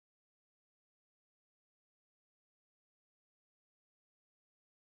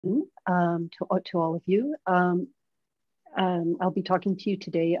to all of you. I'll be talking to you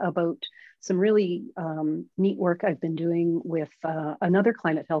today about some really neat work I've been doing with another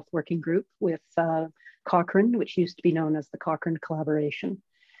climate health working group with Cochrane, which used to be known as the Cochrane Collaboration.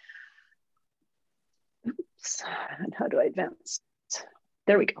 Oops, and how do I advance?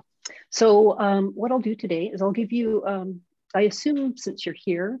 There we go. So what I'll do today is I'll give you, I assume since you're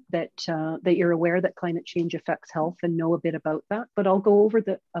here that you're aware that climate change affects health and know a bit about that, but I'll go over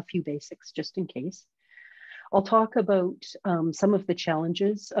a few basics just in case. I'll talk about some of the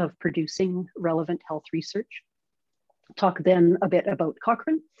challenges of producing relevant health research. Talk then a bit about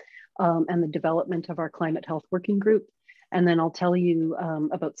Cochrane and the development of our climate health working group. And then I'll tell you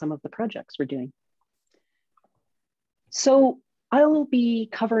about some of the projects we're doing. So I'll be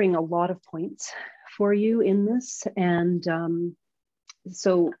covering a lot of points for you in this. And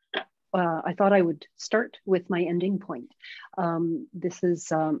I thought I would start with my ending point.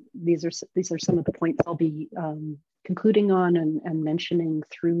 These are some of the points I'll be concluding on and mentioning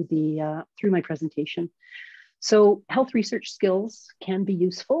through my presentation. So health research skills can be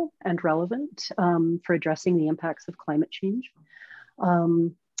useful and relevant for addressing the impacts of climate change.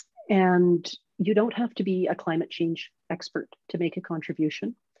 And you don't have to be a climate change expert to make a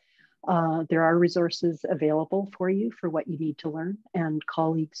contribution. There are resources available for you for what you need to learn and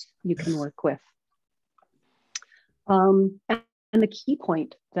colleagues you can work with. And the key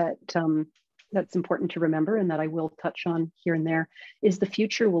point that's important to remember and that I will touch on here and there is the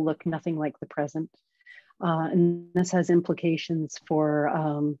future will look nothing like the present. And this has implications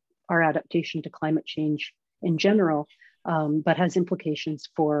for our adaptation to climate change in general, but has implications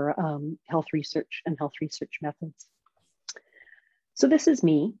for health research and health research methods. So this is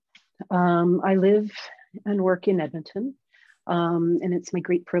me. I live and work in Edmonton, and it's my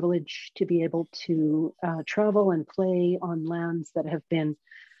great privilege to be able to travel and play on lands that have been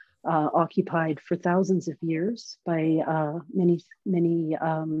occupied for thousands of years by many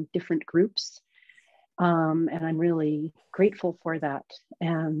different groups. And I'm really grateful for that.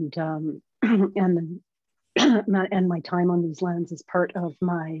 And my time on these lands is part of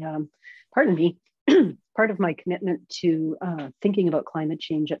my, part of my commitment to thinking about climate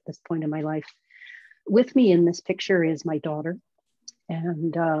change at this point in my life. With me in this picture is my daughter.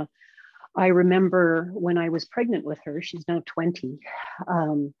 And I remember when I was pregnant with her, she's now 20,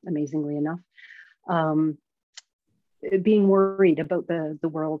 amazingly enough, being worried about the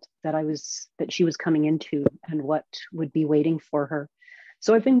world that she was coming into and what would be waiting for her.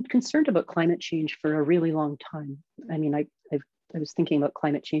 So I've been concerned about climate change for a really long time. I mean, I was thinking about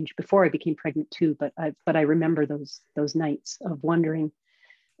climate change before I became pregnant too, but I remember those nights of wondering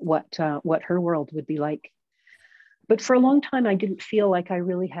what her world would be like. But for a long time, I didn't feel like I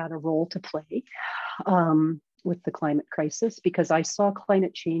really had a role to play with the climate crisis because I saw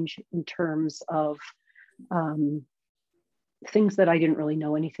climate change in terms of things that I didn't really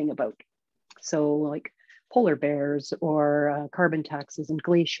know anything about. So like polar bears or carbon taxes and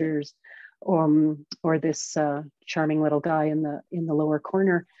glaciers, or this charming little guy in the lower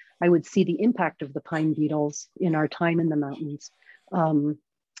corner. I would see the impact of the pine beetles in our time in the mountains.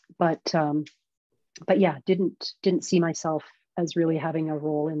 But yeah, didn't see myself as really having a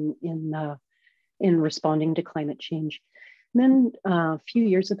role in responding to climate change. And then a few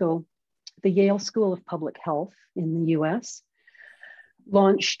years ago, the Yale School of Public Health in the US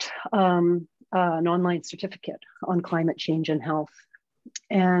launched an online certificate on climate change and health.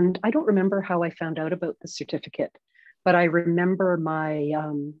 And I don't remember how I found out about the certificate, but I remember my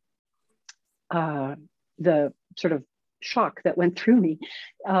the sort of shock that went through me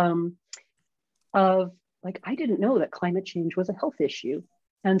of like, I didn't know that climate change was a health issue.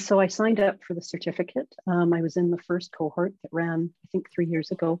 And so I signed up for the certificate. I was in the first cohort that ran, I think 4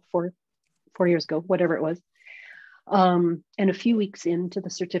 years ago, whatever it was. And a few weeks into the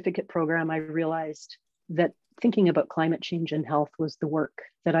certificate program, I realized that thinking about climate change and health was the work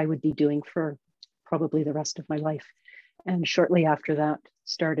that I would be doing for probably the rest of my life. And shortly after that,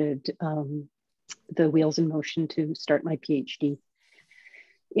 started the wheels in motion to start my Ph.D.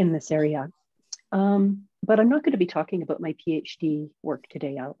 in this area. But I'm not going to be talking about my PhD work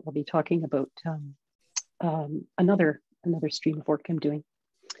today. I'll be talking about another stream of work I'm doing.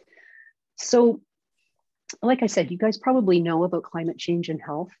 So, like I said, you guys probably know about climate change and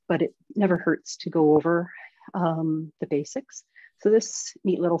health, but it never hurts to go over the basics. So this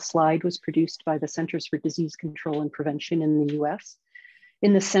neat little slide was produced by the Centers for Disease Control and Prevention in the US.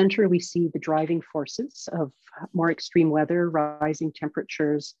 In the center, we see the driving forces of more extreme weather, rising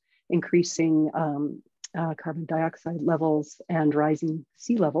temperatures, increasing carbon dioxide levels, and rising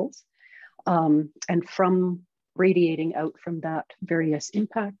sea levels. And from radiating out from that various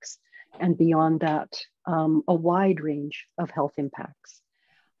impacts, and beyond that, a wide range of health impacts.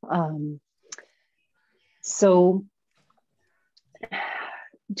 So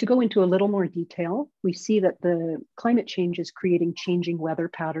to go into a little more detail, we see that the climate change is creating changing weather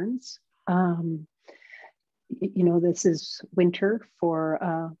patterns. You know, this is winter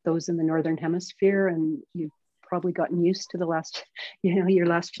for those in the Northern Hemisphere, and you've probably gotten used to the last, your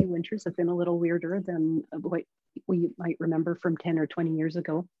last few winters have been a little weirder than what we might remember from 10 or 20 years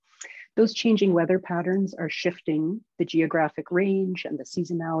ago. Those changing weather patterns are shifting the geographic range and the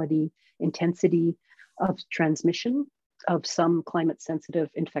seasonality, intensity of transmission of some climate-sensitive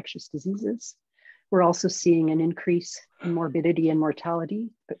infectious diseases. We're also seeing an increase in morbidity and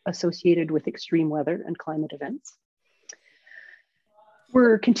mortality associated with extreme weather and climate events.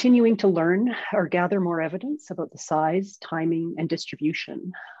 We're continuing to learn or gather more evidence about the size, timing, and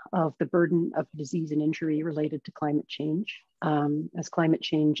distribution of the burden of disease and injury related to climate change. As climate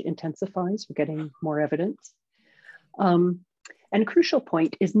change intensifies, we're getting more evidence. And a crucial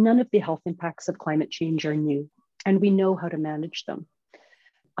point is none of the health impacts of climate change are new, and we know how to manage them.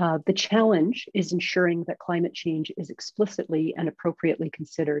 The challenge is ensuring that climate change is explicitly and appropriately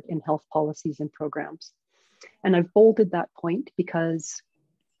considered in health policies and programs. And I've bolded that point because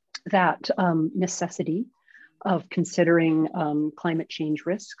that necessity of considering climate change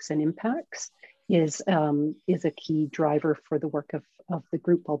risks and impacts is a key driver for the work of the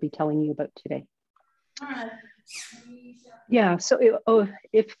group I'll be telling you about today. Yeah, so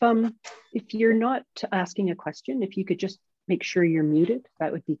if you're not asking a question, if you could just make sure you're muted,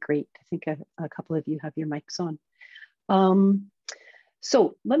 that would be great. I think a couple of you have your mics on.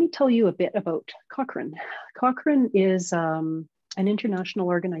 So let me tell you a bit about Cochrane. Cochrane is an international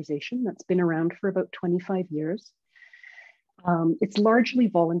organization that's been around for about 25 years. It's largely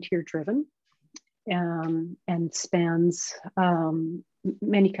volunteer driven and spans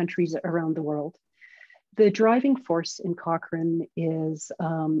many countries around the world. The driving force in Cochrane is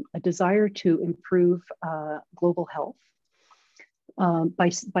a desire to improve global health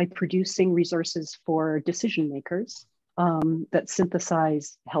by producing resources for decision makers that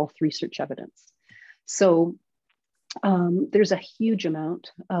synthesize health research evidence. So there's a huge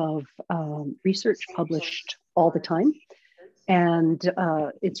amount of research published all the time. And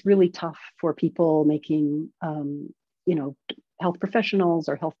it's really tough for people making, health professionals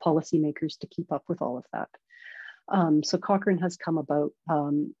or health policymakers to keep up with all of that. So Cochrane has come about,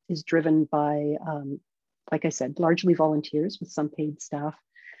 is driven by, like I said, largely volunteers with some paid staff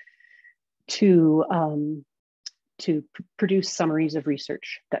to produce summaries of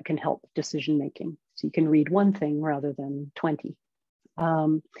research that can help decision making. So you can read one thing rather than 20.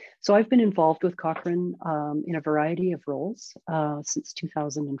 So I've been involved with Cochrane in a variety of roles since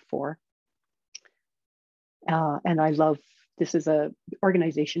 2004. And I love, this is an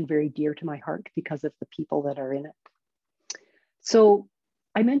organization very dear to my heart because of the people that are in it. So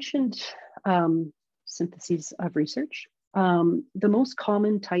I mentioned syntheses of research. The most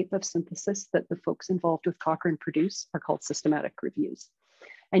common type of synthesis that the folks involved with Cochrane produce are called systematic reviews.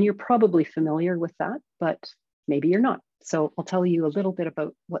 And you're probably familiar with that, but maybe you're not. So I'll tell you a little bit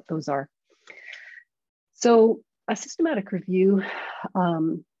about what those are. So a systematic review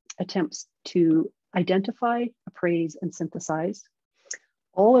attempts to identify, appraise, and synthesize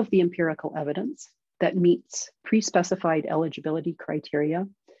all of the empirical evidence that meets pre-specified eligibility criteria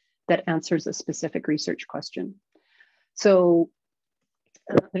that answers a specific research question. So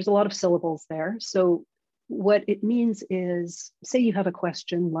there's a lot of syllables there. So what it means is, say you have a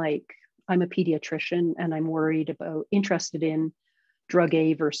question like, I'm a pediatrician and I'm interested in drug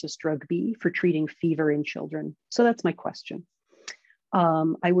A versus drug B for treating fever in children. So that's my question.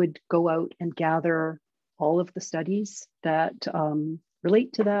 I would go out and gather all of the studies that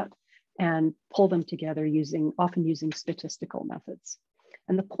relate to that and pull them together often using statistical methods.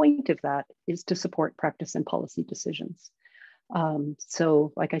 And the point of that is to support practice and policy decisions.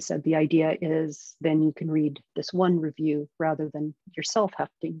 So like I said, the idea is then you can read this one review rather than yourself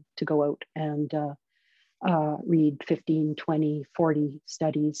having to go out and read 15, 20, 40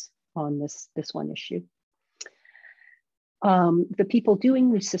 studies on this one issue. The people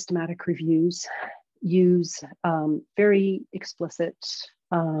doing these systematic reviews use very explicit,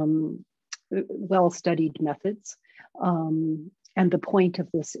 well-studied methods. And the point of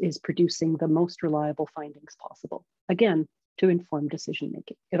this is producing the most reliable findings possible. Again, to inform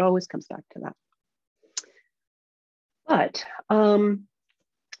decision-making. It always comes back to that. But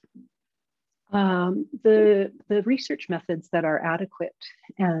the research methods that are adequate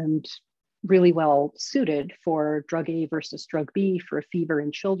and really well suited for drug A versus drug B for a fever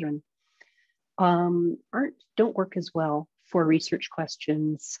in children don't work as well for research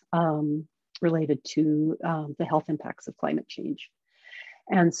questions related to the health impacts of climate change.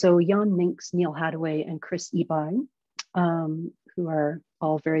 And so Jan Minks, Neil Hadaway, and Chris Ebi, who are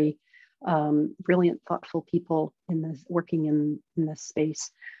all very brilliant, thoughtful people in this, working in this space,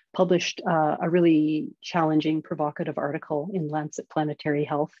 published a really challenging, provocative article in Lancet Planetary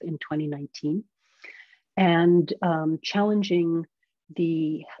Health in 2019, and challenging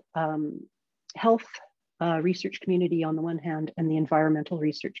the health research community on the one hand and the environmental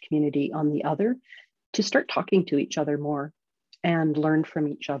research community on the other to start talking to each other more and learn from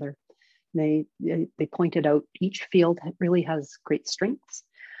each other. They pointed out each field really has great strengths,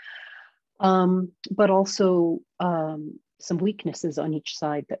 but also some weaknesses on each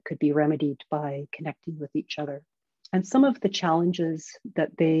side that could be remedied by connecting with each other. And some of the challenges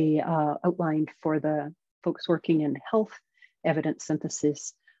that they outlined for the folks working in health evidence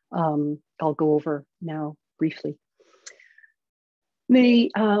synthesis, I'll go over now briefly.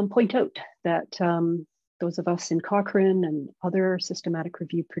 They point out that those of us in Cochrane and other systematic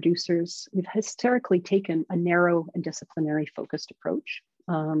review producers, we've historically taken a narrow and disciplinary focused approach.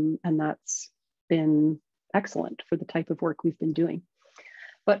 And that's been excellent for the type of work we've been doing.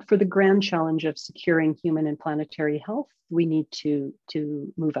 But for the grand challenge of securing human and planetary health, we need to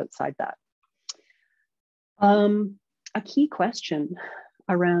move outside that. A key question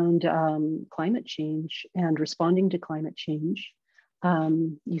around climate change and responding to climate change,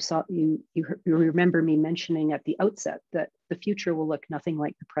 you remember me mentioning at the outset that the future will look nothing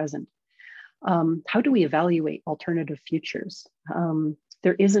like the present. How do we evaluate alternative futures?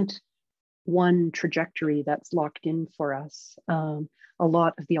 There isn't one trajectory that's locked in for us. A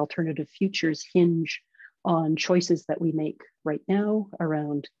lot of the alternative futures hinge on choices that we make right now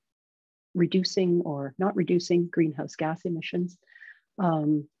around reducing or not reducing greenhouse gas emissions.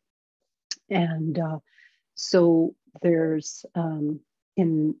 So there's,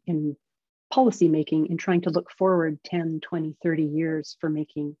 in policy making, in trying to look forward 10, 20, 30 years for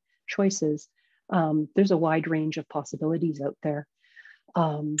making choices, there's a wide range of possibilities out there,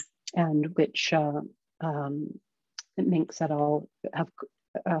 and which Minks et al. Have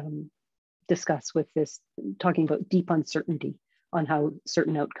discussed with this, talking about deep uncertainty on how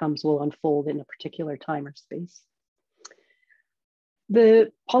certain outcomes will unfold in a particular time or space.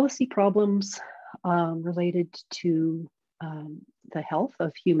 The policy problems related to the health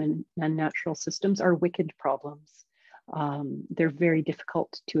of human and natural systems are wicked problems. They're very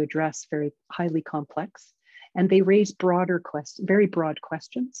difficult to address, very highly complex, and they raise very broad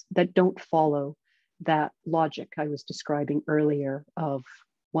questions that don't follow that logic I was describing earlier of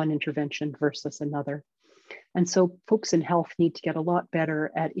one intervention versus another. And so folks in health need to get a lot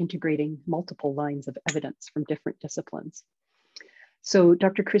better at integrating multiple lines of evidence from different disciplines. So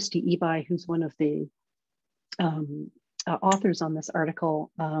Dr. Christy Ebi, who's one of the authors on this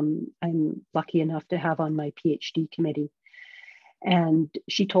article, I'm lucky enough to have on my PhD committee. And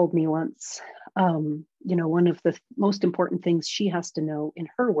she told me once, one of the most important things she has to know in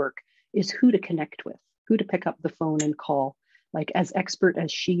her work is who to connect with, who to pick up the phone and call. Like, as expert as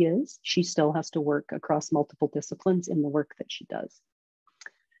she is, she still has to work across multiple disciplines in the work that she does.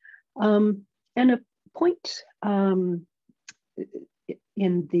 And a point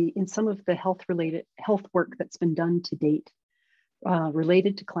in some of the health work that's been done to date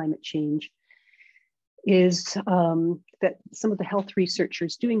related to climate change is that some of the health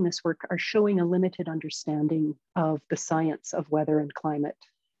researchers doing this work are showing a limited understanding of the science of weather and climate,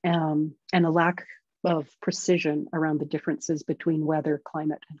 and a lack of precision around the differences between weather,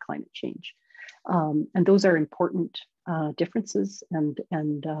 climate, and climate change. And those are important differences,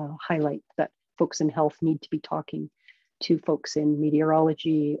 and highlight that folks in health need to be talking to folks in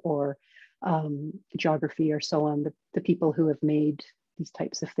meteorology or geography or so on, the people who have made these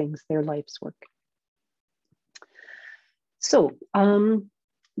types of things their life's work. So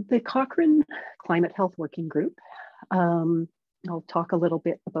the Cochrane Climate Health Working Group, I'll talk a little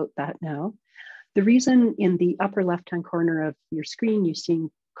bit about that now. The reason in the upper left-hand corner of your screen you're seeing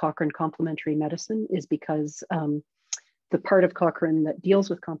Cochrane Complementary Medicine is because the part of Cochrane that deals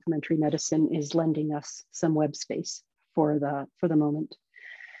with complementary medicine is lending us some web space for the moment.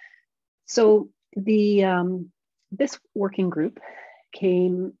 So this working group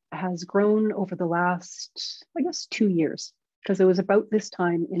has grown over the last, I guess, 2 years, because it was about this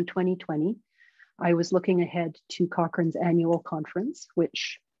time in 2020, I was looking ahead to Cochrane's annual conference,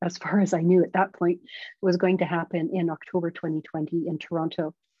 which, as far as I knew at that point, was going to happen in October 2020 in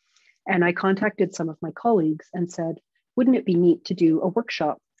Toronto. And I contacted some of my colleagues and said, wouldn't it be neat to do a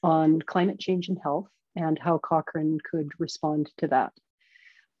workshop on climate change and health and how Cochrane could respond to that?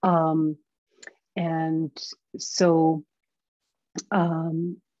 And so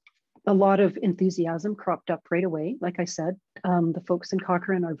a lot of enthusiasm cropped up right away. Like I said, the folks in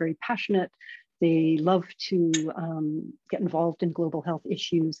Cochrane are very passionate. They love to get involved in global health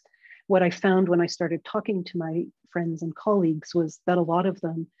issues. What I found when I started talking to my friends and colleagues was that a lot of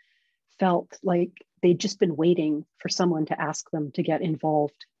them felt like they'd just been waiting for someone to ask them to get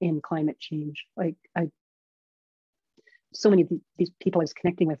involved in climate change. Like so many of these people I was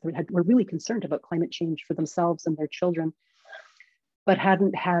connecting with were really concerned about climate change for themselves and their children, but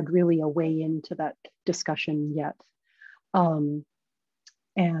hadn't had really a way into that discussion yet.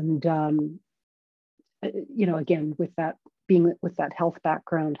 You know, again, with that being with that health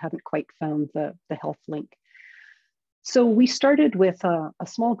background, hadn't quite found the health link. So we started with a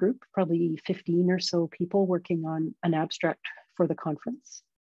small group, probably 15 or so people working on an abstract for the conference.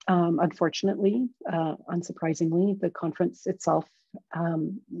 Unfortunately, unsurprisingly, the conference itself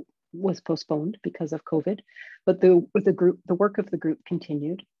was postponed because of COVID, but the work of the group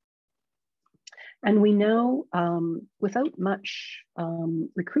continued. And we now, without much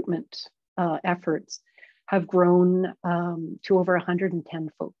recruitment efforts, have grown to over 110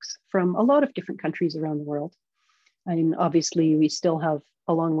 folks from a lot of different countries around the world. I mean, obviously, we still have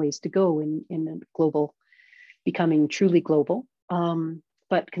a long ways to go in global, becoming truly global.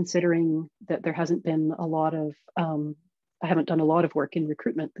 But considering that there hasn't been a lot of, I haven't done a lot of work in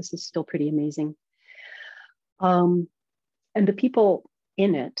recruitment, this is still pretty amazing. And the people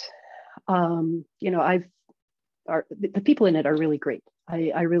in it, you know, the people in it are really great.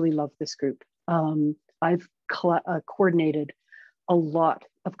 I really love this group. I've coordinated a lot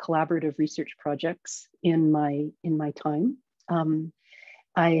of collaborative research projects in my time.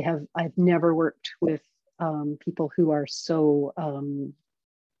 I've never worked with people who are so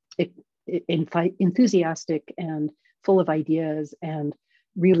enthusiastic and full of ideas and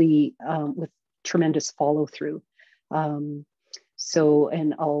really with tremendous follow through. So,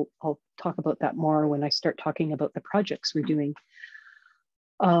 and I'll talk about that more when I start talking about the projects we're doing.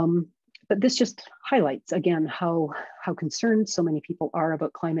 But this just highlights again how concerned so many people are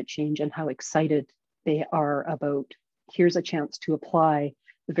about climate change and how excited they are about, here's a chance to apply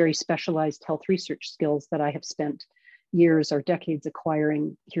the very specialized health research skills that I have spent years or decades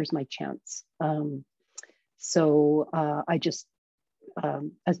acquiring. Here's my chance. I just,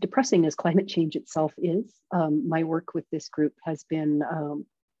 as depressing as climate change itself is, my work with this group has been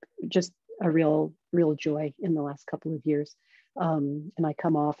just a real joy in the last couple of years. And I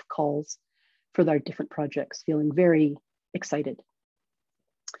come off calls for our different projects feeling very excited.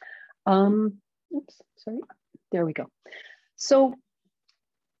 Oops, sorry, there we go. So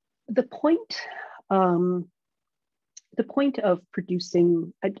the point of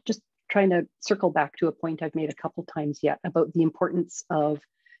producing, just trying to circle back to a point I've made a couple times yet about the importance of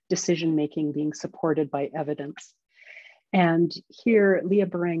decision-making being supported by evidence. And here, Leah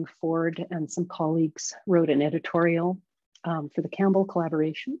Barang Ford and some colleagues wrote an editorial for the Campbell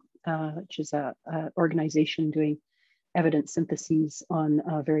Collaboration, which is an organization doing evidence syntheses on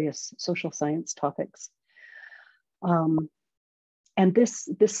various social science topics. And this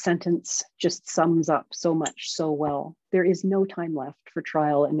sentence just sums up so much so well. There is no time left for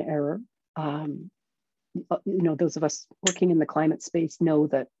trial and error. You know, those of us working in the climate space know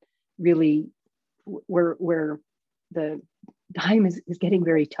that really where the time is getting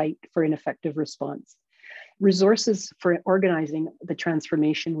very tight for an effective response. Resources for organizing the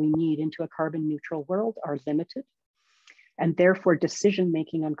transformation we need into a carbon neutral world are limited. And therefore,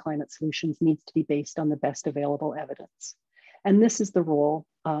 decision-making on climate solutions needs to be based on the best available evidence. And this is the role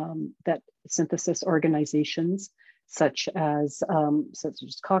that synthesis organizations such as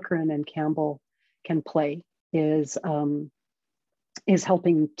Cochrane and Campbell can play, is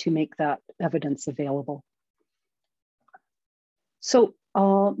helping to make that evidence available. So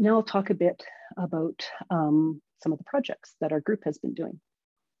now I'll talk a bit about some of the projects that our group has been doing.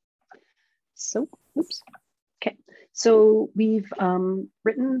 So, oops. Okay, so we've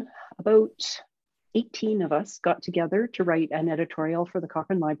written about 18 of us got together to write an editorial for the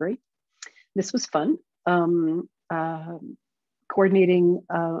Cochrane Library. This was fun. Coordinating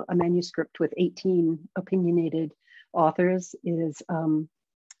a manuscript with 18 opinionated authors was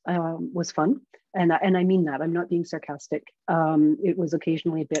fun. And I mean that, I'm not being sarcastic. It was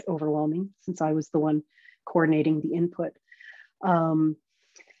occasionally a bit overwhelming since I was the one coordinating the input.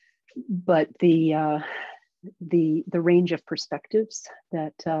 But the range of perspectives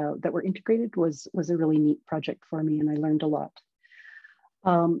that were integrated was a really neat project for me, and I learned a lot.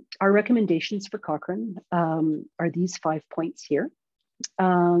 Our recommendations for Cochrane are these 5 points here.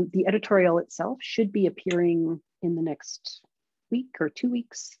 The editorial itself should be appearing in the next week or 2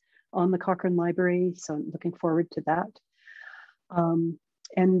 weeks on the Cochrane Library, so I'm looking forward to that.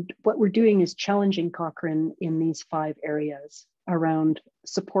 And what we're doing is challenging Cochrane in these 5 areas around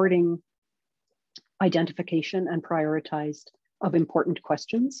supporting identification and prioritized of important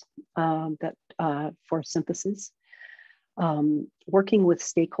questions for synthesis, working with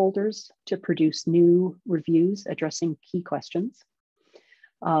stakeholders to produce new reviews addressing key questions.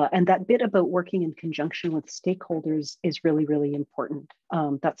 And that bit about working in conjunction with stakeholders is really, really important.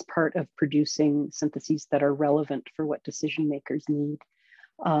 That's part of producing syntheses that are relevant for what decision makers need,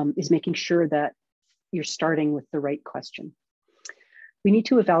 is making sure that you're starting with the right question. We need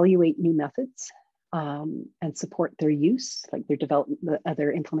to evaluate new methods and support their use, like their development,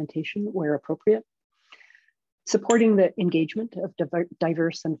 their implementation where appropriate. Supporting the engagement of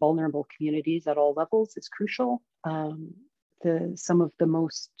diverse and vulnerable communities at all levels is crucial. Some of the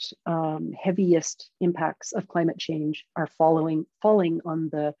most heaviest impacts of climate change are falling on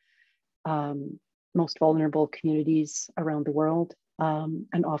the most vulnerable communities around the world.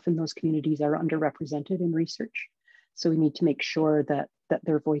 And often those communities are underrepresented in research. So we need to make sure that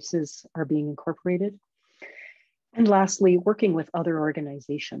their voices are being incorporated. And lastly, working with other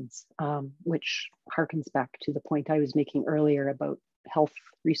organizations, which harkens back to the point I was making earlier about health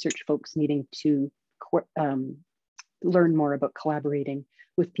research folks needing to learn more about collaborating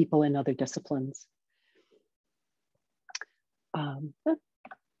with people in other disciplines.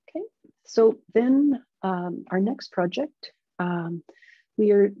 Okay, so then our next project,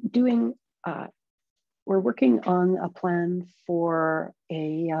 we're working on a plan for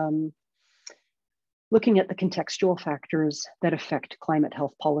looking at the contextual factors that affect climate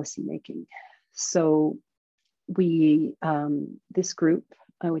health policy making. So this group,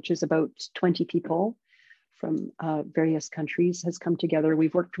 which is about 20 people from various countries, has come together.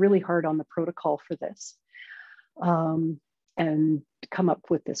 We've worked really hard on the protocol for this and come up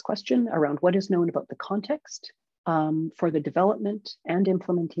with this question around what is known about the context for the development and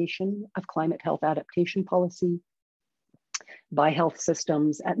implementation of climate health adaptation policy by health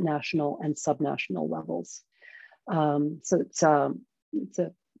systems at national and subnational levels. So it's a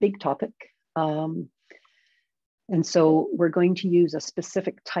big topic. And so we're going to use a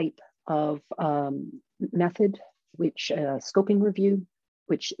specific type of method, which scoping review,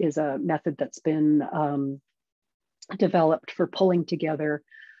 which is a method that's been developed for pulling together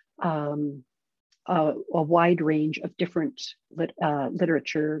a wide range of different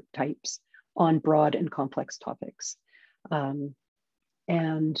literature types on broad and complex topics.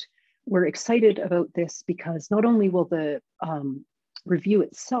 And we're excited about this because not only will the review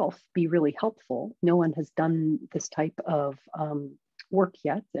itself be really helpful, no one has done this type of work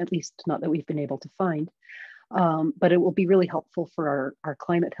yet, at least not that we've been able to find, but it will be really helpful for our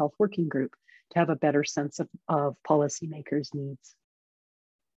climate health working group to have a better sense of policymakers' needs.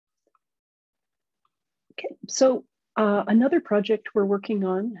 Okay, so another project we're working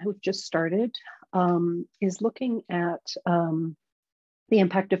on, we've just started, is looking at the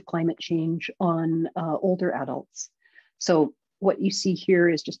impact of climate change on older adults. So what you see here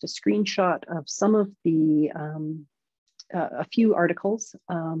is just a screenshot of some of the, a few articles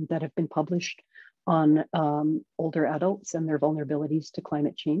that have been published on older adults and their vulnerabilities to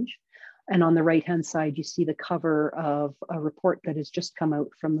climate change. And on the right-hand side, you see the cover of a report that has just come out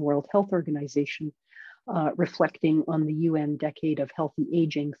from the World Health Organization, reflecting on the UN Decade of Healthy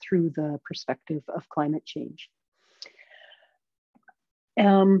Aging through the perspective of climate change.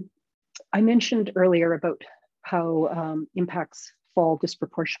 I mentioned earlier about how impacts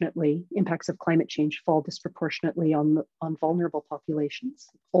of climate change fall disproportionately on vulnerable populations.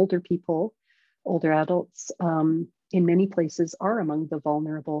 Older people, older adults, in many places are among the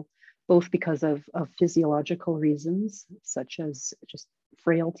vulnerable, both because of physiological reasons, such as just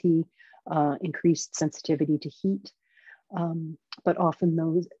frailty, increased sensitivity to heat, but often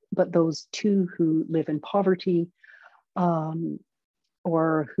those too who live in poverty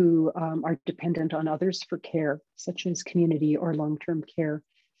or who are dependent on others for care, such as community or long-term care,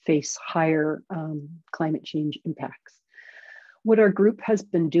 face higher climate change impacts. What our group has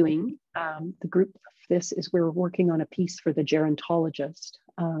been doing, the group of this is we're working on a piece for the Gerontologist,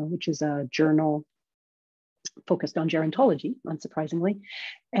 which is a journal focused on gerontology, unsurprisingly.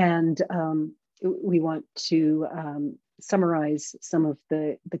 And we want to summarize some of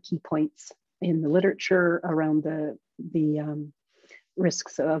the key points in the literature around the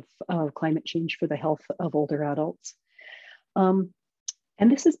risks of climate change for the health of older adults. And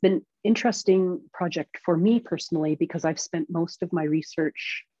this has been an interesting project for me personally, because I've spent most of my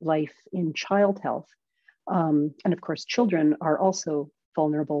research life in child health. And of course, children are also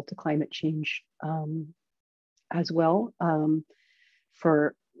vulnerable to climate change as well,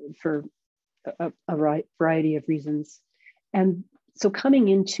 for for a variety of reasons. And so coming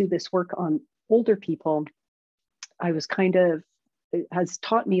into this work on older people, I was it has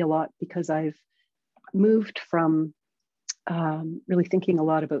taught me a lot, because I've moved from really thinking a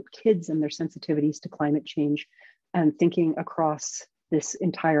lot about kids and their sensitivities to climate change, and thinking across this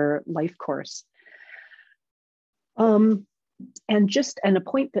entire life course. And a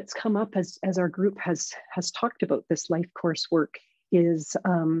point that's come up as our group has talked about this life course work is,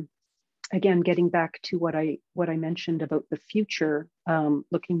 again, getting back to what I mentioned about the future,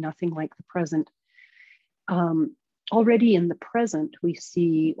 looking nothing like the present. Already in the present, we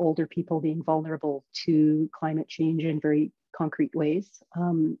see older people being vulnerable to climate change in very concrete ways.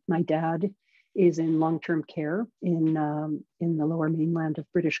 My dad is in long-term care in the lower mainland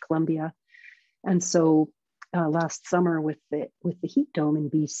of British Columbia. And so last summer with the heat dome in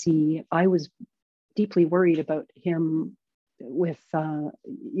BC, I was deeply worried about him with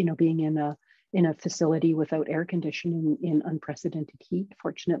being in a facility without air conditioning in unprecedented heat.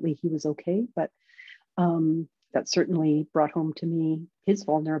 Fortunately, he was okay, but that certainly brought home to me his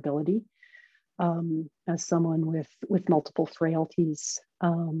vulnerability as someone with multiple frailties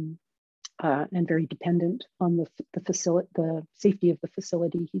and very dependent on the safety of the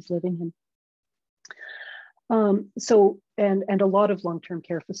facility he's living in. And a lot of long-term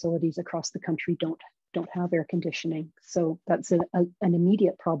care facilities across the country don't have air conditioning, so that's an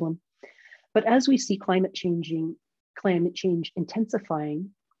immediate problem. But as we see climate change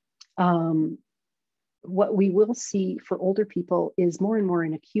intensifying, what we will see for older people is more and more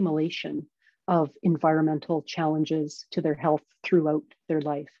an accumulation of environmental challenges to their health throughout their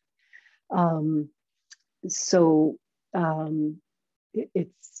life.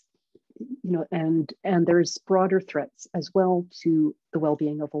 It's, and there's broader threats as well to the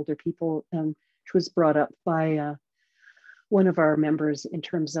well-being of older people, which was brought up by one of our members in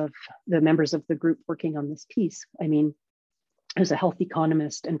terms of the members of the group working on this piece. I mean, as a health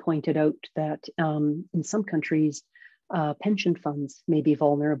economist, and pointed out that in some countries, pension funds may be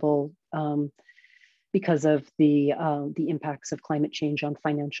vulnerable because of the impacts of climate change on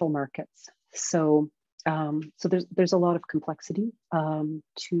financial markets. So there's a lot of complexity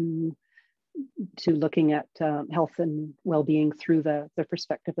to looking at health and well-being through the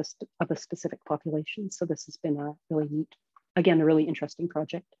perspective of a specific population. So this has been a really neat, again, a really interesting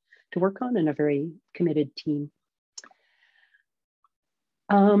project to work on, and a very committed team.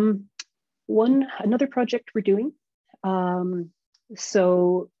 Another project we're doing.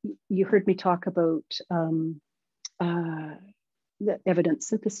 So you heard me talk about the evidence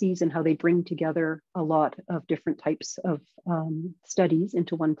syntheses and how they bring together a lot of different types of studies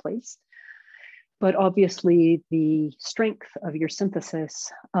into one place. But obviously the strength of your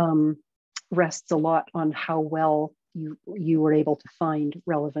synthesis rests a lot on how well you were able to find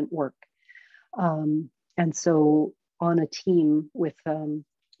relevant work. And so on a team with,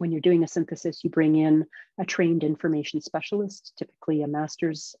 when you're doing a synthesis, you bring in a trained information specialist, typically a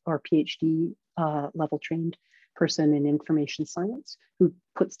master's or PhD level trained person in information science, who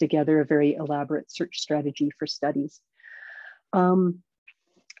puts together a very elaborate search strategy for studies.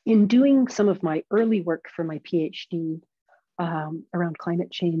 In doing some of my early work for my PhD around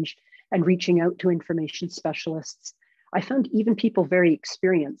climate change and reaching out to information specialists, I found even people very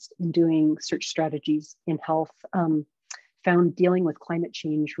experienced in doing search strategies in health found dealing with climate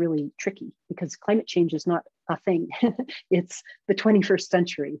change really tricky, because climate change is not a thing. It's the 21st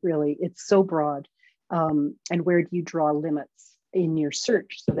century, really. It's so broad. And where do you draw limits in your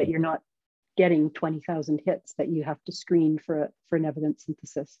search so that you're not getting 20,000 hits that you have to screen for an evidence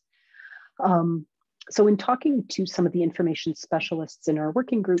synthesis? So in talking to some of the information specialists in our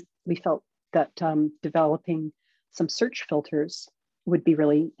working group, we felt that developing some search filters would be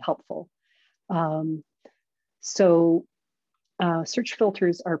really helpful. Search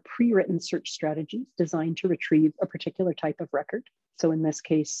filters are pre-written search strategies designed to retrieve a particular type of record. So in this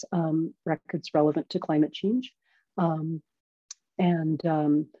case, records relevant to climate change, and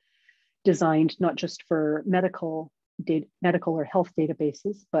designed not just for medical or health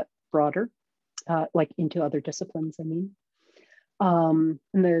databases, but broader, like into other disciplines, I mean. And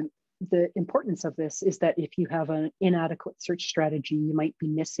the importance of this is that if you have an inadequate search strategy, you might be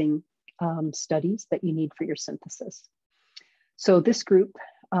missing studies that you need for your synthesis. So this group,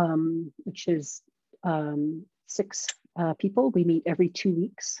 which is 6 people, we meet every 2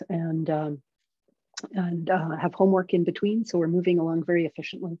 weeks and have homework in between. So we're moving along very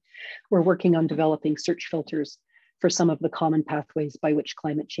efficiently. We're working on developing search filters for some of the common pathways by which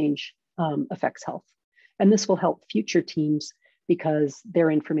climate change affects health. And this will help future teams, because their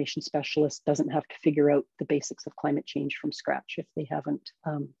information specialist doesn't have to figure out the basics of climate change from scratch if they haven't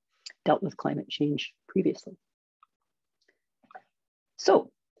dealt with climate change previously.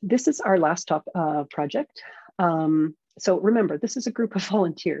 So this is our last project. So remember, this is a group of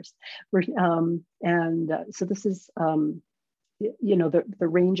volunteers. So this is, you know, the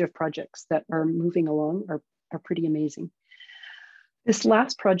range of projects that are moving along are pretty amazing. This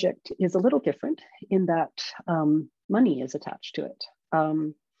last project is a little different in that money is attached to it.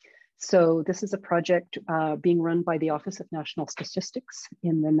 So this is a project being run by the Office of National Statistics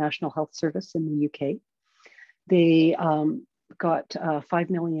in the National Health Service in the UK. They got £5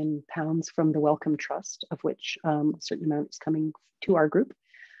 million from the Wellcome Trust, of which a certain amount is coming to our group,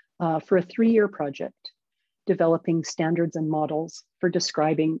 for a 3-year project developing standards and models for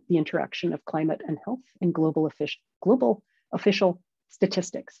describing the interaction of climate and health in global official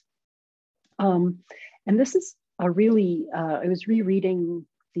statistics. And this is a really, I was rereading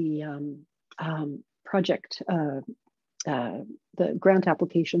the project, the grant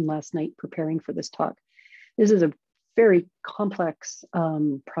application last night, preparing for this talk. This is a very complex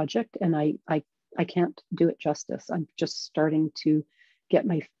project, and I can't do it justice. I'm just starting to get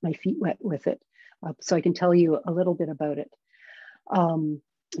my feet wet with it, so I can tell you a little bit about it.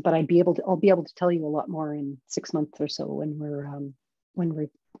 But I'll be able to tell you a lot more in 6 months or so when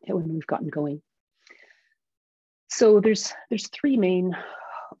we've gotten going. So there's 3 main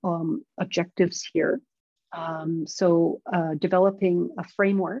objectives here. Developing a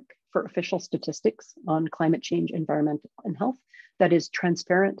framework for official statistics on climate change, environment, and health that is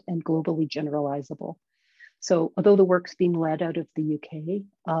transparent and globally generalizable. So although the work's being led out of the UK,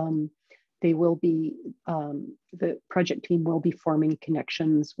 they will be, the project team will be forming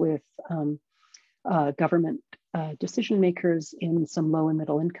connections with government decision makers in some low and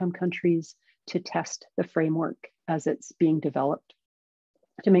middle income countries to test the framework as it's being developed,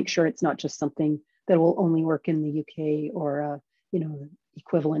 to make sure it's not just something that will only work in the UK or you know,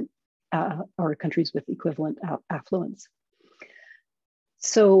 equivalent or countries with equivalent affluence.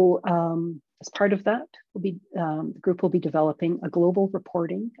 So as part of that, the group will be developing a global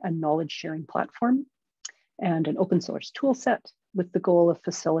reporting and knowledge sharing platform and an open source tool set with the goal of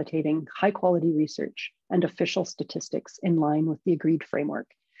facilitating high quality research and official statistics in line with the agreed framework.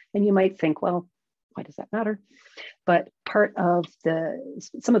 And you might think, well, why does that matter? But part of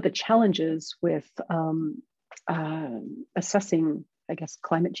some of the challenges with assessing, I guess,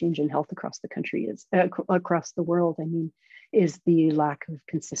 climate change and health across the country is across the world, I mean, is the lack of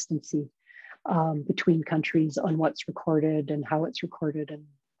consistency between countries on what's recorded and how it's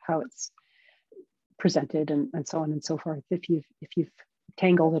presented and so on and so forth. If you've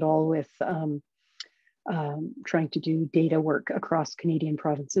tangled it all with trying to do data work across Canadian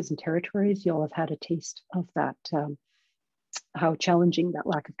provinces and territories, you'll have had a taste of that, how challenging that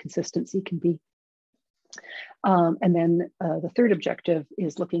lack of consistency can be. And then the third objective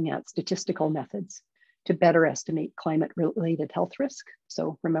is looking at statistical methods to better estimate climate-related health risk.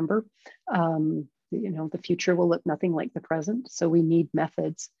 So remember, you know, the future will look nothing like the present. So we need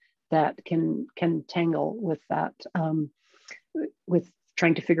methods that can tangle with that, with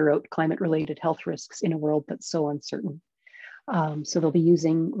trying to figure out climate-related health risks in a world that's so uncertain. So they'll be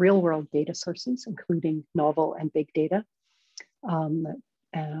using real-world data sources, including novel and big data, and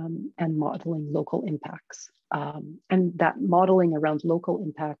modeling local impacts. And that modeling around local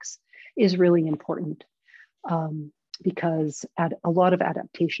impacts is really important because a lot of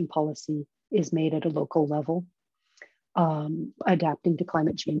adaptation policy is made at a local level. Adapting to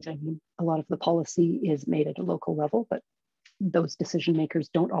climate change, I mean, a lot of the policy is made at a local level, but those decision makers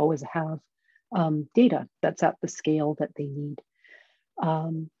don't always have data that's at the scale that they need.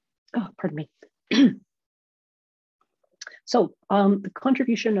 Pardon me. So the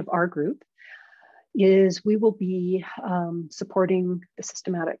contribution of our group is we will be supporting the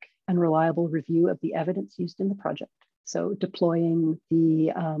systematic and reliable review of the evidence used in the project. So deploying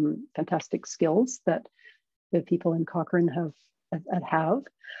the fantastic skills that the people in Cochrane have.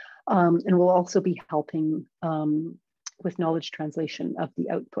 And we'll also be helping with knowledge translation of the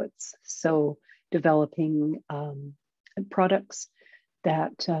outputs. So developing products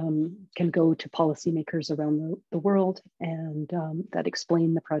that can go to policymakers around the world and that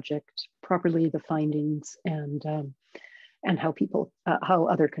explain the project properly, the findings, and how how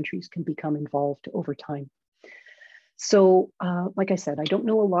other countries can become involved over time. So, like I said, I don't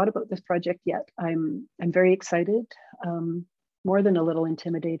know a lot about this project yet. I'm very excited, more than a little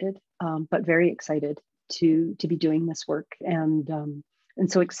intimidated, but very excited to be doing this work, and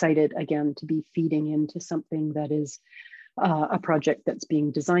so excited again to be feeding into something that is a project that's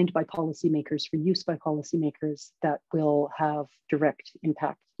being designed by policymakers for use by policymakers that will have direct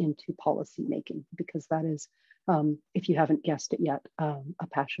impact into policy making, because that is if you haven't guessed it yet, a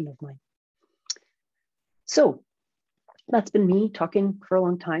passion of mine. So that's been me talking for a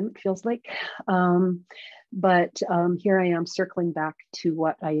long time, it feels like. But here I am circling back to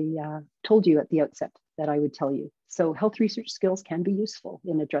what I told you at the outset that I would tell you. So health research skills can be useful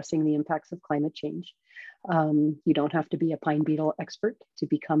in addressing the impacts of climate change. You don't have to be a pine beetle expert to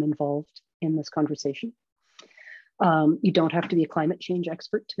become involved in this conversation. You don't have to be a climate change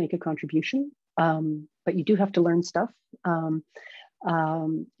expert to make a contribution, but you do have to learn stuff and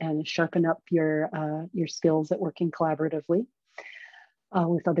sharpen up your skills at working collaboratively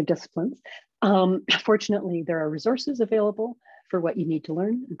with other disciplines. Fortunately, there are resources available for what you need to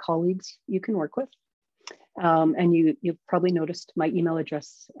learn and colleagues you can work with. And you've probably noticed my email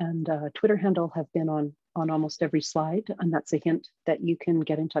address and Twitter handle have been on almost every slide, and that's a hint that you can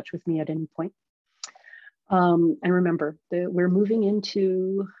get in touch with me at any point. And remember, we're moving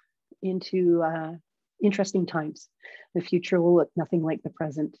into interesting times. The future will look nothing like the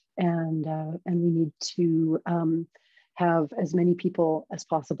present, and we need to have as many people as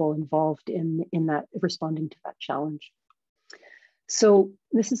possible involved in that, responding to that challenge. So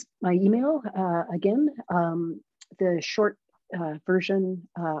this is my email again. The short version.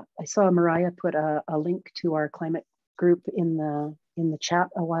 I saw Mariah put a link to our climate group in the chat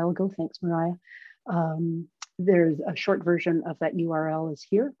a while ago. Thanks, Mariah. There's a short version of that URL is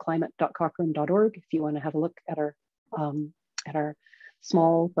here, climate.cochrane.org, if you want to have a look at our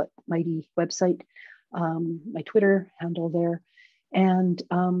small but mighty website. My Twitter handle there. And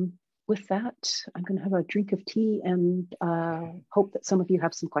with that, I'm going to have a drink of tea and hope that some of you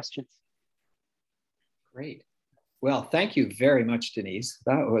have some questions. Great. Well, thank you very much, Denise.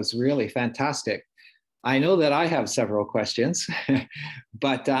 That was really fantastic. I know that I have several questions,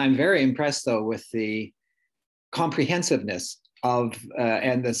 but I'm very impressed, though, with the comprehensiveness of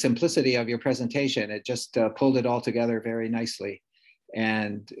and the simplicity of your presentation. It just pulled it all together very nicely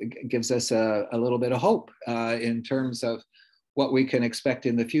and gives us a little bit of hope in terms of what we can expect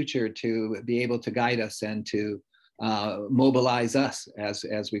in the future to be able to guide us and to mobilize us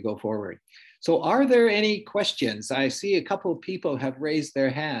as we go forward. So are there any questions? I see a couple of people have raised their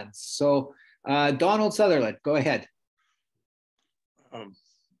hands. So Donald Sutherland, go ahead.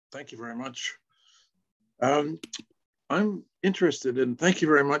 Thank you very much. I'm interested in, thank you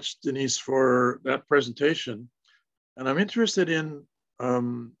very much, Denise, for that presentation. And I'm interested in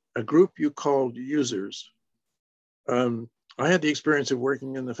a group you called users. I had the experience of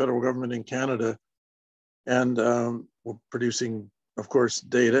working in the federal government in Canada and producing, of course,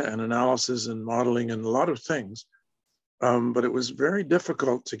 data and analysis and modeling and a lot of things. But it was very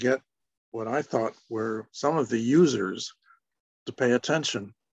difficult to get what I thought were some of the users to pay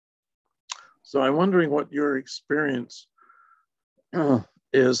attention. So I'm wondering what your experience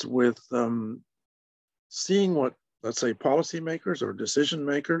is with seeing what, let's say, policymakers or decision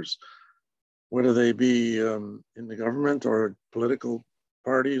makers, whether they be in the government or political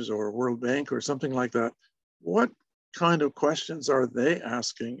parties or World Bank or something like that, what kind of questions are they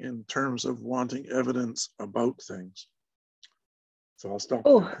asking in terms of wanting evidence about things? So I'll stop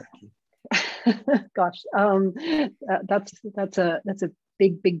there. Thank you. Gosh, that's a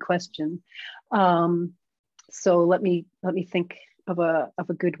big question. So let me think of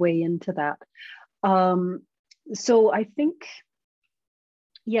a good way into that. So I think,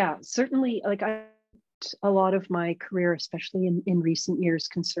 yeah, certainly, like a lot of my career, especially in recent years,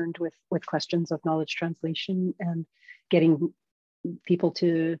 concerned with questions of knowledge translation and getting people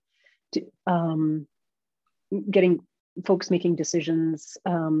to getting folks making decisions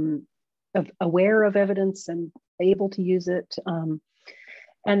aware of evidence and able to use it.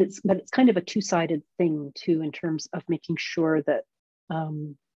 But it's kind of a two-sided thing too, in terms of making sure that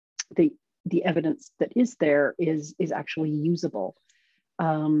the evidence that is there is actually usable.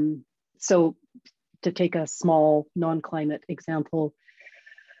 So to take a small non-climate example,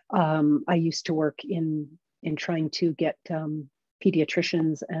 I used to work in trying to get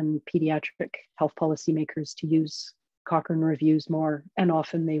pediatricians and pediatric health policymakers to use Cochrane reviews more. And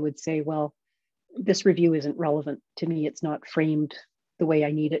often they would say, well, this review isn't relevant to me. It's not framed the way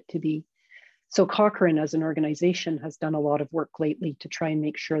I need it to be. So Cochrane as an organization has done a lot of work lately to try and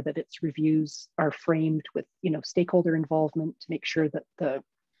make sure that its reviews are framed with, stakeholder involvement to make sure that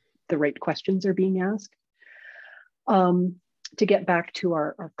the right questions are being asked. To get back to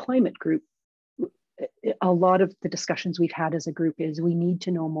our climate group, a lot of the discussions we've had as a group is we need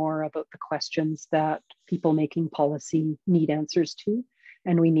to know more about the questions that people making policy need answers to.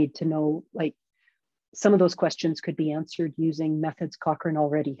 And we need to know, like, some of those questions could be answered using methods Cochrane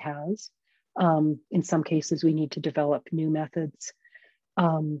already has. In some cases, we need to develop new methods.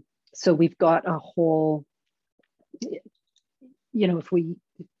 So we've got a whole you know, if we,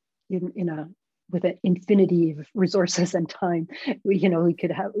 with an infinity of resources and time, we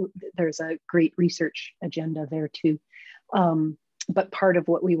could have, there's a great research agenda there too. But part of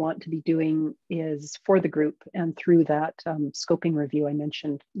what we want to be doing is for the group, and through that scoping review I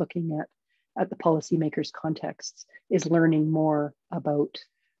mentioned, looking at the policymakers' contexts, is learning more about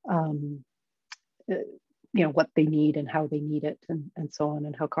what they need and how they need it, and so on,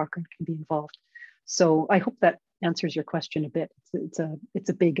 and how Cochrane can be involved. So I hope that answers your question a bit. It's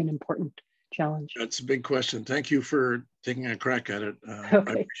a big and important challenge. That's a big question. Thank you for taking a crack at it. Okay. I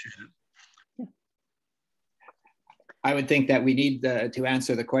appreciate it. Yeah. I would think that we need to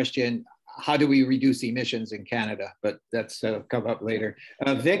answer the question, how do we reduce emissions in Canada? But that's come up later.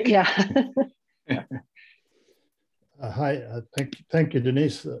 Vic? Yeah. Hi, thank you,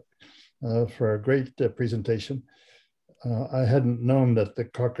 Denise, for a great presentation. I hadn't known that the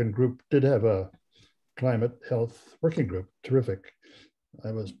Cochrane Group did have a climate health working group. Terrific.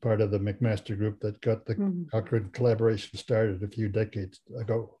 I was part of the McMaster group that got the Cochrane collaboration started a few decades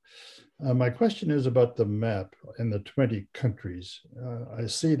ago. My question is about the map in the 20 countries. I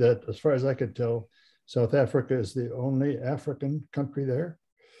see that, as far as I can tell, South Africa is the only African country there.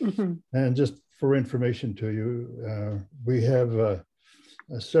 And just for information to you, we have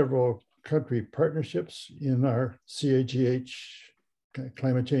several country partnerships in our CAGH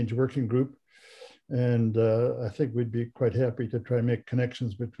Climate Change Working Group. And I think we'd be quite happy to try and make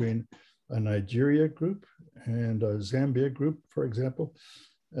connections between a Nigeria group and a Zambia group, for example.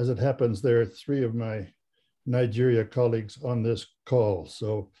 As it happens, there are 3 of my Nigeria colleagues on this call.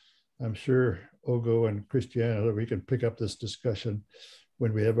 So I'm sure Ogo and Christiana, we can pick up this discussion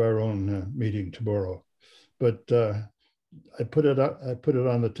when we have our own meeting tomorrow. But I put it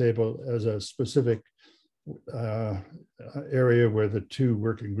on the table as a specific area where the 2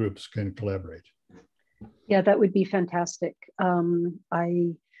 working groups can collaborate. Yeah, that would be fantastic.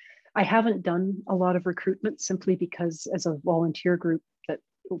 I haven't done a lot of recruitment simply because, as a volunteer group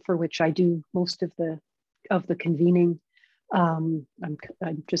for which I do most of the convening, I'm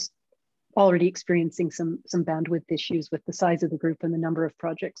just already experiencing some bandwidth issues with the size of the group and the number of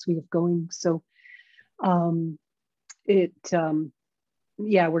projects we have going. So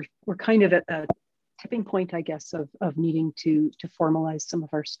yeah, we're kind of at a tipping point, I guess, of needing to formalize some of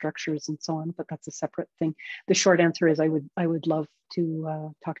our structures and so on, but that's a separate thing. The short answer is I would love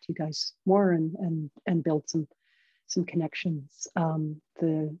to talk to you guys more and build some connections.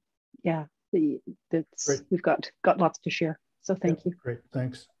 We've got lots to share. So thank you. Great,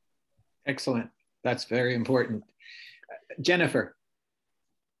 thanks. Excellent. That's very important. Jennifer.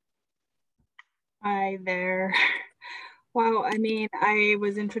 Hi there. Wow, I mean, I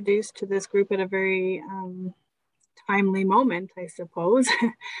was introduced to this group at a very timely moment, I suppose.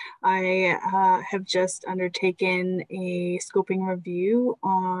 I have just undertaken a scoping review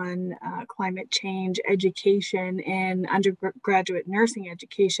on climate change education and undergraduate nursing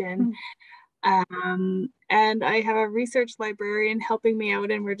education. And I have a research librarian helping me out,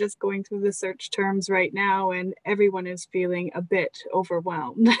 and we're just going through the search terms right now, and everyone is feeling a bit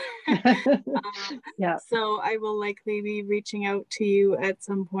overwhelmed. Yeah. So I will likely be reaching out to you at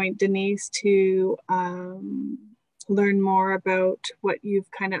some point, Denise, to learn more about what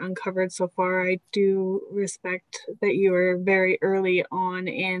you've kind of uncovered so far. I do respect that you are very early on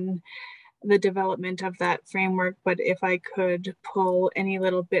in the development of that framework, but if I could pull any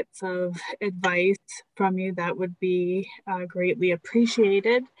little bits of advice from you, that would be greatly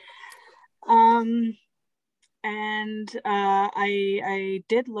appreciated. I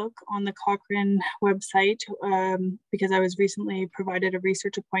did look on the Cochrane website because I was recently provided a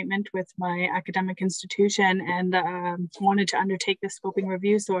research appointment with my academic institution and wanted to undertake this scoping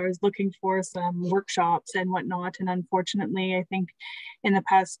review. So I was looking for some workshops and whatnot. And unfortunately, I think in the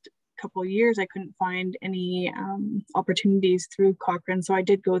past couple of years, I couldn't find any opportunities through Cochrane. So I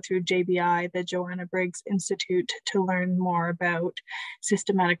did go through JBI, the Joanna Briggs Institute, to learn more about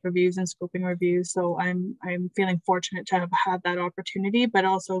systematic reviews and scoping reviews. So I'm feeling fortunate to have had that opportunity, but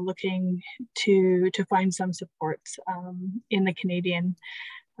also looking to find some supports in the Canadian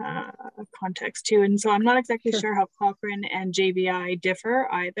context too. And so I'm not exactly sure how Cochrane and JBI differ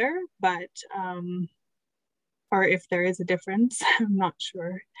either, but or if there is a difference, I'm not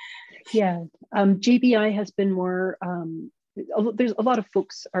sure. Yeah, JBI has been more, there's a lot of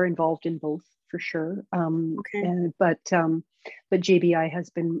folks are involved in both for sure. But JBI has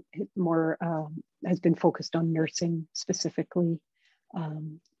been more, has been focused on nursing specifically.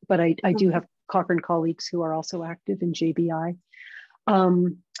 But I do have Cochrane colleagues who are also active in JBI.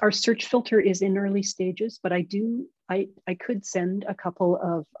 Our search filter is in early stages, but I could send a couple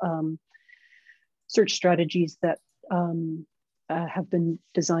of search strategies that have been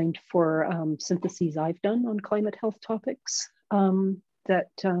designed for syntheses I've done on climate health topics that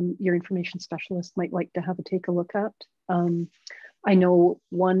your information specialist might like to have a take a look at. I know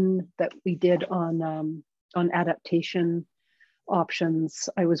one that we did on adaptation options.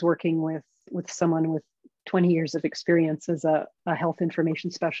 I was working with someone with 20 years of experience as a health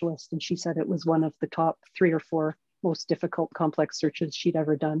information specialist, and she said it was one of the top 3 or 4 most difficult complex searches she'd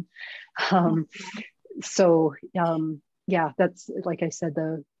ever done. Yeah, that's, like I said,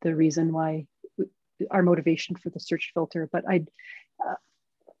 the reason why our motivation for the search filter. But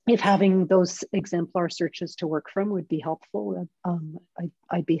if having those exemplar searches to work from would be helpful,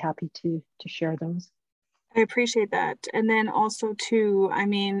 I'd be happy to share those. I appreciate that. And then also too, I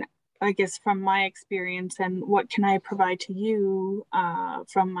mean, I guess from my experience, and what can I provide to you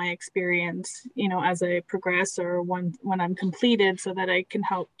from my experience, you know, as I progress or when I'm completed, so that I can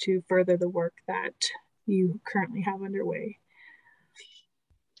help to further the work that you currently have underway.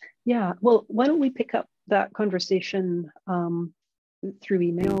 Yeah, well, why don't we pick up that conversation through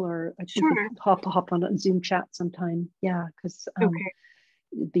email, or I think Sure. we'll hop on a Zoom chat sometime. Yeah, because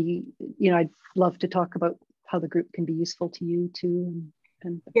okay. I'd love to talk about how the group can be useful to you too,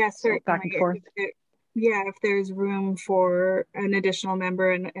 and yeah, so back and forth. If there's room for an additional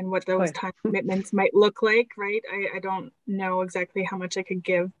member and what those time commitments might look like, right? I don't know exactly how much I could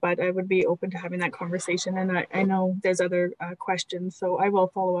give, but I would be open to having that conversation. And I know there's other questions, so I will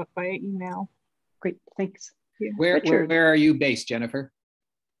follow up by email. Great, thanks. Yeah. Where are you based, Jennifer?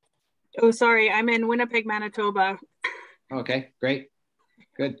 Oh, sorry, I'm in Winnipeg, Manitoba. Okay, great,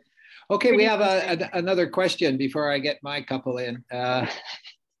 good. Okay, we have another question before I get my couple in.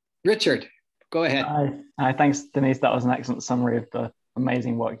 Richard, go ahead. Hi, thanks, Denise. That was an excellent summary of the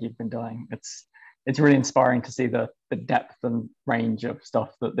amazing work you've been doing. It's really inspiring to see the depth and range of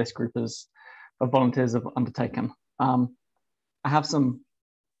stuff that this group of volunteers have undertaken. I have some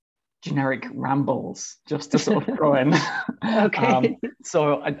generic rambles just to sort of throw in. Okay.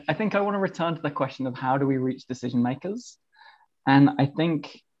 So I think I want to return to the question of how do we reach decision makers? And I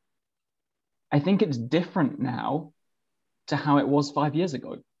think it's different now to how it was 5 years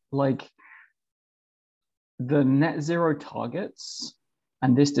ago. Like, the net zero targets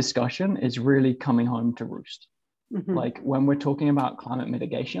and this discussion is really coming home to roost. Mm-hmm. Like, when we're talking about climate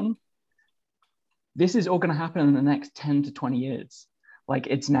mitigation, this is all going to happen in the next 10 to 20 years. Like,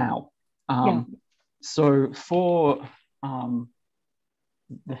 it's now. So for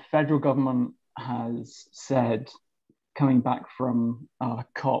the federal government has said, coming back from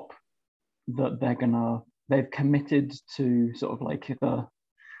COP, that they've committed to sort of like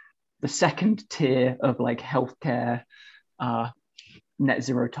the second tier of like healthcare net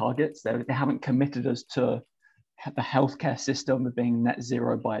zero targets. They haven't committed us to the healthcare system of being net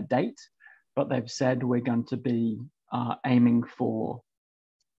zero by a date, but they've said we're going to be aiming for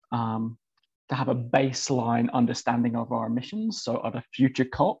to have a baseline understanding of our emissions. So at a future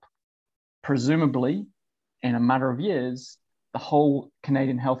COP, presumably in a matter of years, the whole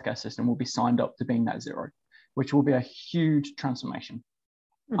Canadian healthcare system will be signed up to being net zero, which will be a huge transformation.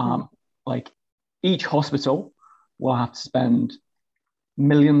 Mm-hmm. Like, each hospital will have to spend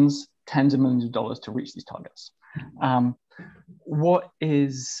millions, tens of millions of dollars to reach these targets.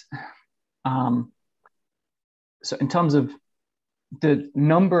 So in terms of the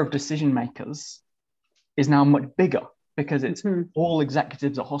number of decision makers is now much bigger because it's all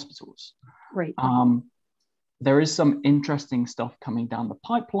executives at hospitals. Right. There is some interesting stuff coming down the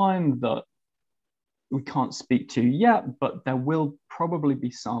pipeline that we can't speak to yet, but there will probably be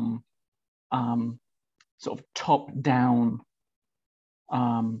some sort of top-down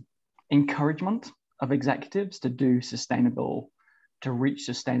encouragement of executives to reach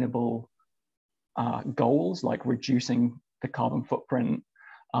sustainable goals, like reducing the carbon footprint,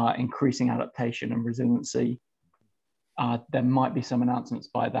 increasing adaptation and resiliency. There might be some announcements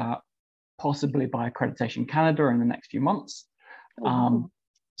by that, possibly by Accreditation Canada in the next few months.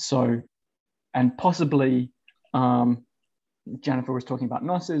 And possibly, Jennifer was talking about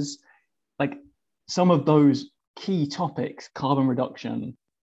nurses, like some of those key topics, carbon reduction,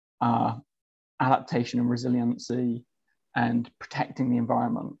 adaptation and resiliency, and protecting the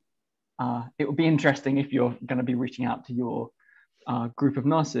environment. It would be interesting if you're going to be reaching out to your group of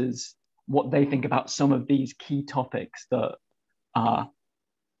nurses, what they think about some of these key topics that are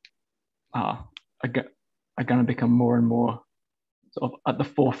going to become more and more sort of at the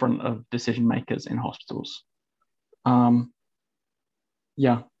forefront of decision makers in hospitals. And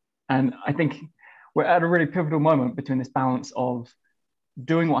I think we're at a really pivotal moment between this balance of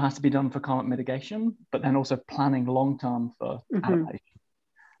doing what has to be done for climate mitigation, but then also planning long-term for adaptation.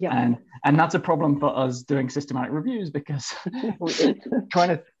 Yeah. And that's a problem for us doing systematic reviews, because trying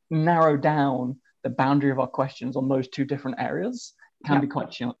to narrow down the boundary of our questions on those two different areas can be quite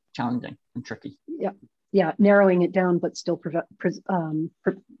challenging and tricky. Yeah, narrowing it down, but still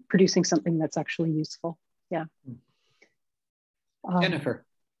producing something that's actually useful. Yeah. Jennifer.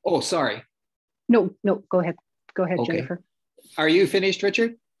 Oh, sorry. No, go ahead. Go ahead, okay. Jennifer. Are you finished,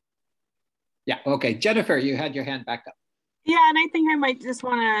 Richard? Yeah, okay. Jennifer, you had your hand back up. Yeah, and I think I might just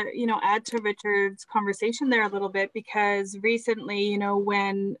want to, add to Richard's conversation there a little bit, because recently,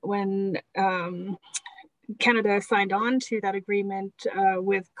 when Canada signed on to that agreement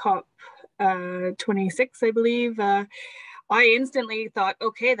with COP 26, I believe, I instantly thought,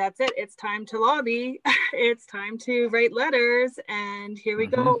 okay, that's it. It's time to lobby. It's time to write letters. And here we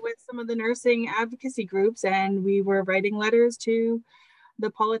go with some of the nursing advocacy groups. And we were writing letters to the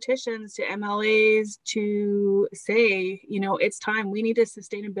politicians, to MLAs, to say, it's time. We need a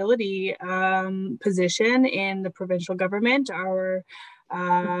sustainability position in the provincial government. Our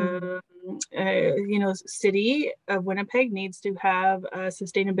city of Winnipeg needs to have a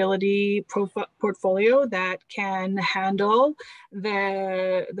sustainability portfolio that can handle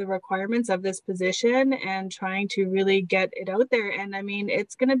the requirements of this position, and trying to really get it out there. And I mean,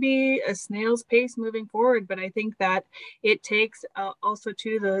 it's going to be a snail's pace moving forward, but I think that it takes also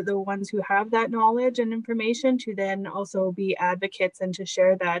to the ones who have that knowledge and information to then also be advocates and to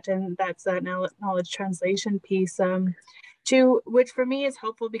share that. And that's that knowledge translation piece. Which for me is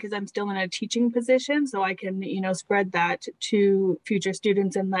helpful, because I'm still in a teaching position, so I can, spread that to future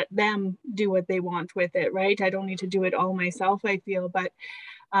students and let them do what they want with it, right? I don't need to do it all myself, I feel, but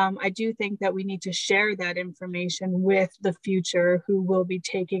I do think that we need to share that information with the future who will be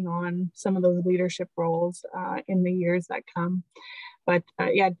taking on some of those leadership roles in the years that come. But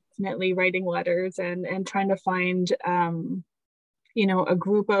definitely writing letters and trying to find a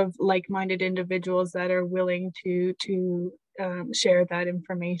group of like-minded individuals that are willing to share that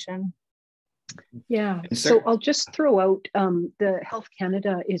information. Yeah, so I'll just throw out, the Health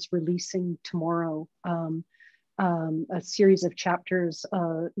Canada is releasing tomorrow a series of chapters,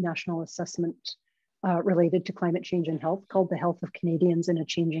 national assessment related to climate change and health, called The Health of Canadians in a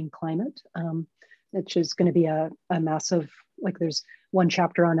Changing Climate, which is going to be a massive, there's one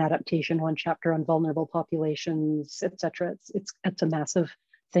chapter on adaptation, one chapter on vulnerable populations, etc. It's a massive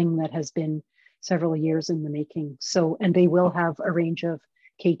thing that has been several years in the making. So, and they will have a range of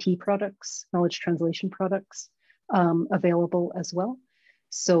KT products, knowledge translation products, available as well.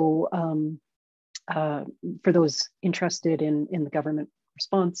 So for those interested in the government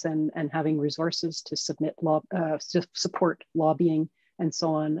response and having resources to submit to support lobbying and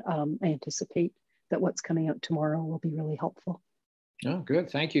so on, I anticipate that what's coming out tomorrow will be really helpful. Oh, good.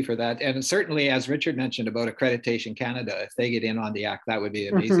 Thank you for that. And certainly, as Richard mentioned about Accreditation Canada, if they get in on the act, that would be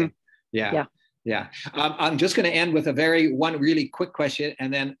amazing. Yeah. I'm just going to end with one really quick question,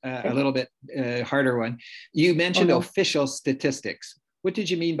 and then a little bit harder one. You mentioned official statistics. What did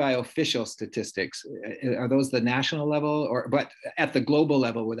you mean by official statistics? Are those the national level, but at the global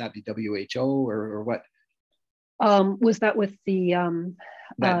level, would that be WHO or what? Was that with the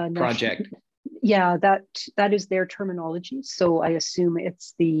that project? Yeah, that is their terminology. So I assume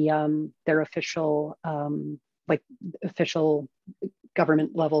it's their official official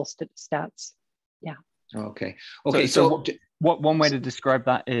government level stats. Yeah. Okay. So what one way to describe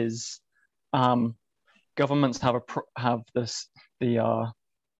that is, governments have the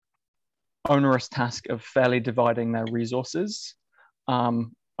onerous task of fairly dividing their resources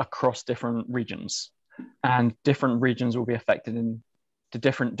across different regions, and different regions will be affected to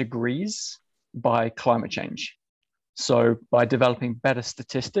different degrees by climate change. So by developing better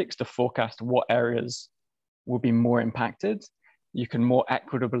statistics to forecast what areas will be more impacted, you can more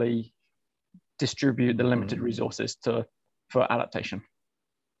equitably distribute the limited resources for adaptation.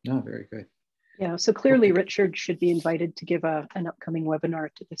 Oh, very good. Yeah, so clearly Richard should be invited to give an upcoming webinar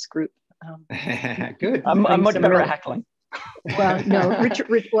to this group. Good. I'm much better at heckling. Well, no,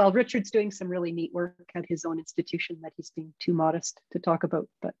 Richard's doing some really neat work at his own institution that he's being too modest to talk about,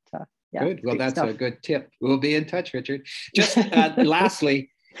 but yeah. Good. Well, that's a good tip. We'll be in touch, Richard. Just lastly,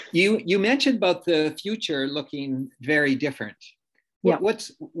 you mentioned about the future looking very different. Yeah.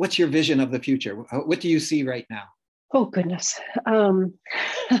 What's your vision of the future? What do you see right now? Oh goodness.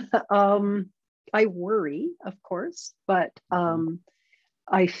 I worry, of course, but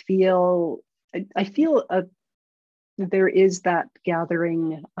I feel there is that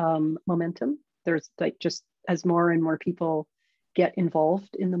gathering momentum. There's just as more and more people get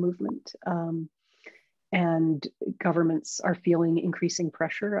involved in the movement, and governments are feeling increasing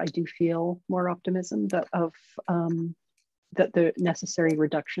pressure, I do feel more optimism that the necessary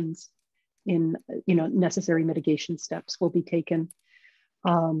reductions in, necessary mitigation steps will be taken.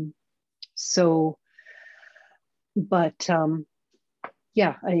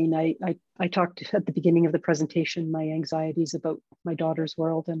 Yeah, I mean, I talked at the beginning of the presentation, my anxieties about my daughter's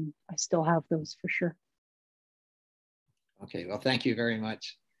world, and I still have those for sure. Okay, well, thank you very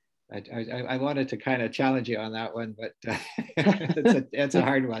much. I wanted to kind of challenge you on that one, but it's a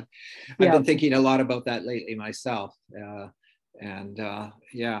hard one. I've been thinking a lot about that lately myself. Yeah,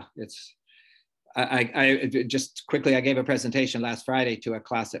 I just quickly, I gave a presentation last Friday to a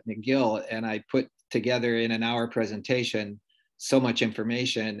class at McGill, and I put together in an hour presentation so much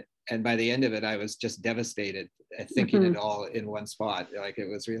information. And by the end of it, I was just devastated at thinking it all in one spot. Like, it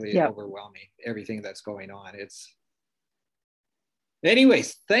was really overwhelming, everything that's going on.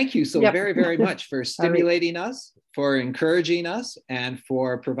 Anyways, thank you so very, very much for stimulating us, for encouraging us, and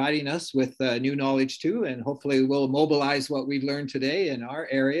for providing us with new knowledge too. And hopefully we'll mobilize what we've learned today in our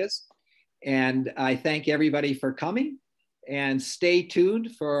areas. And I thank everybody for coming, and stay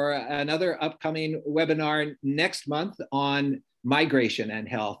tuned for another upcoming webinar next month on migration and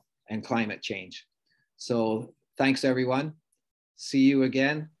health and climate change. So thanks everyone. See you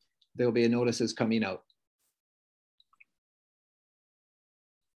again. There'll be notices coming out.